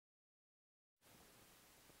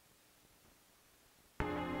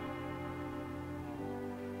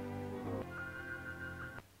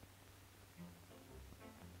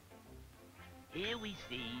Here we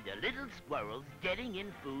see the little squirrels getting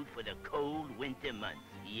in food for the cold winter months.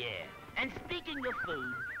 Yeah. And speaking of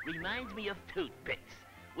food, reminds me of toothpicks,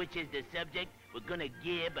 which is the subject we're gonna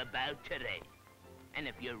gib about today. And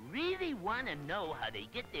if you really want to know how they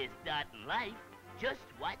get their start in life, just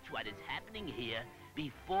watch what is happening here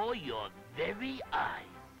before your very eyes.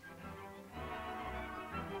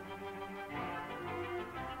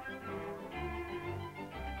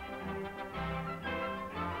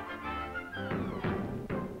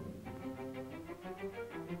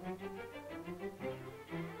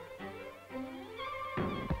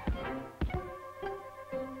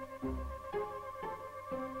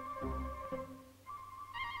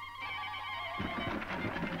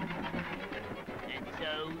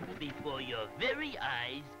 So, before your very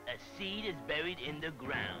eyes, a seed is buried in the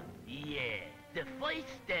ground. Yeah, the first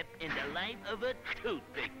step in the life of a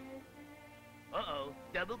toothpick. Uh-oh,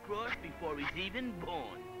 double-crossed before he's even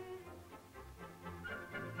born.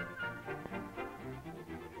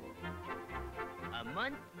 A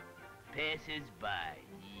month passes by.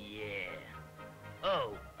 Yeah.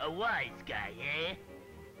 Oh, a wise guy, eh?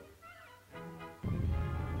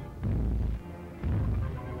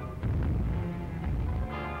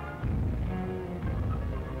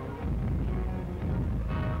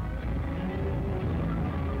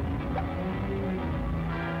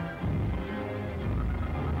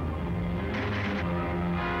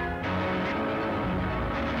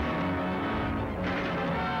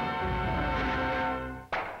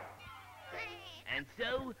 And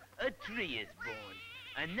so, a tree is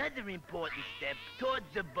born. Another important step towards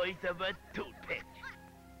the birth of a toothpick.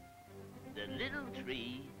 The little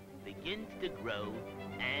tree begins to grow,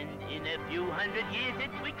 and in a few hundred years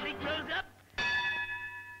it quickly grows up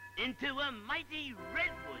into a mighty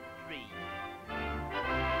redwood tree,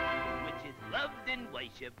 which is loved and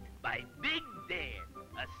worshipped by Big Dan,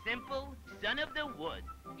 a simple son of the wood.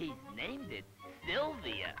 He's named it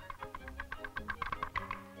Sylvia.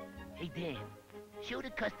 Hey, Dan. Show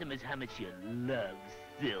the customers how much you love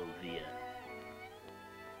Sylvia.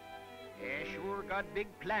 Yeah, sure got big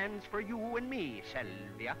plans for you and me,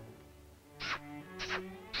 Sylvia.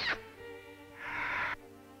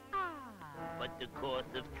 But the course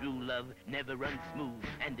of true love never runs smooth,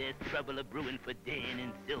 and there's trouble a-brewing for Dan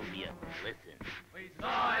and Sylvia. Listen. We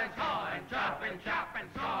saw and chop and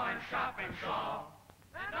saw and chop and saw.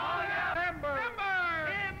 And all your timber!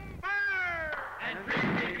 And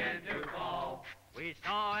trees begin to fall. We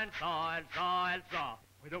saw and saw and saw and saw.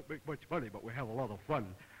 We don't make much money, but we have a lot of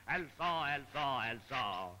fun. And saw and saw and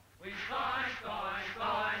saw. We saw and saw and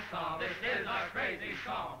saw and saw. This is our crazy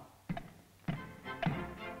song.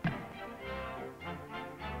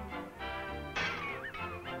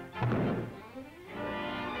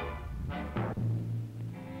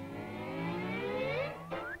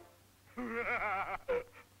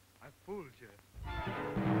 I fooled you.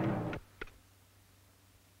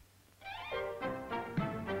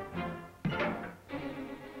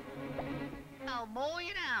 I'll mow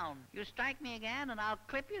you down. You strike me again and I'll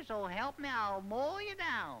clip you, so help me, I'll mow you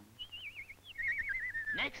down.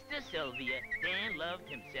 Next to Sylvia, Dan loved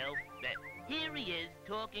himself better. Here he is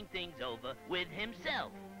talking things over with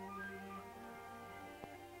himself.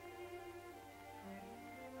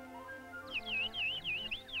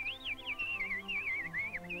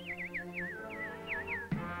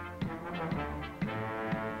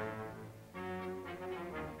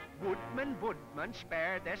 Woodman,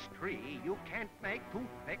 spare this tree. You can't make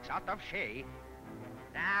toothpicks out of shea.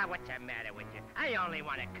 Ah, what's the matter with you? I only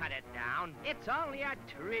want to cut it down. It's only a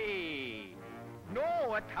tree. No,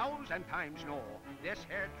 1,000 times no. This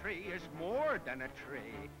here tree is more than a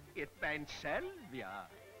tree. It been Sylvia.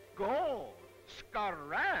 Go,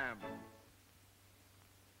 scaram.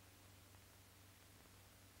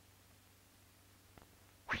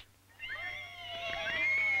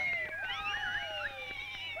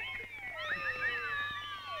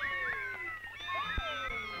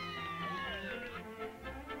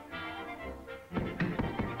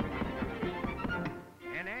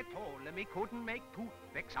 He couldn't make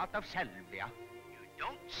toothpicks out of Sylvia. You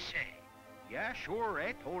don't say. Yeah, sure,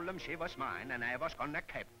 I told him she was mine and I was gonna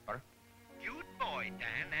keep her. Cute boy,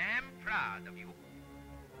 Dan. I'm proud of you.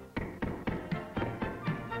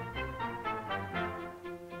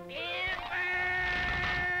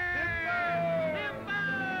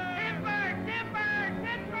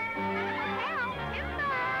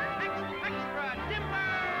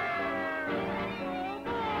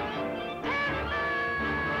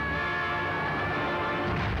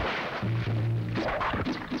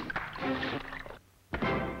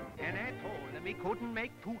 He couldn't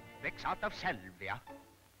make toothpicks out of Sylvia.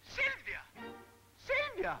 Sylvia!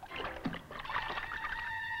 Sylvia!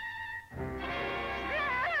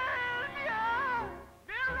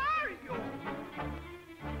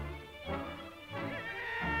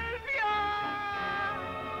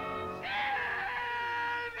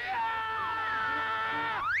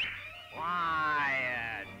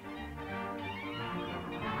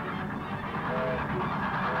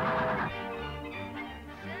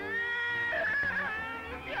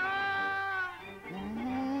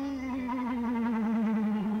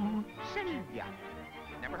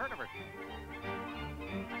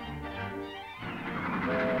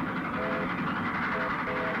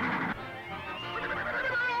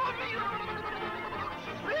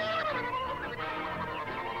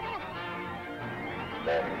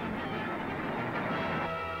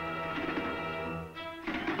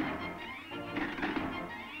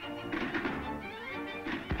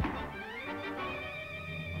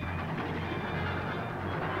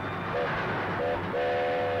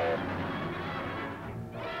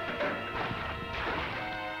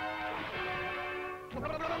 You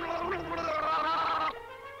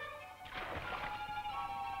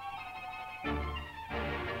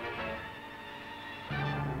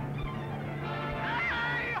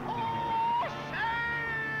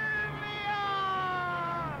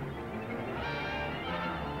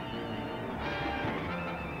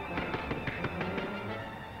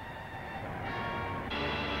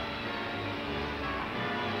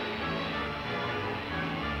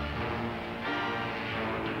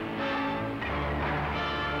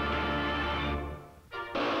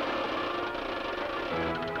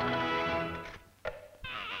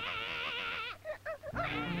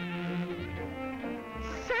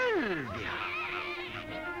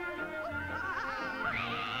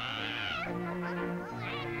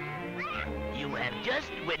have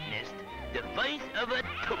just witnessed the birth of a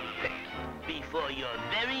toothpick before your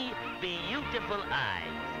very beautiful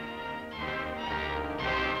eyes.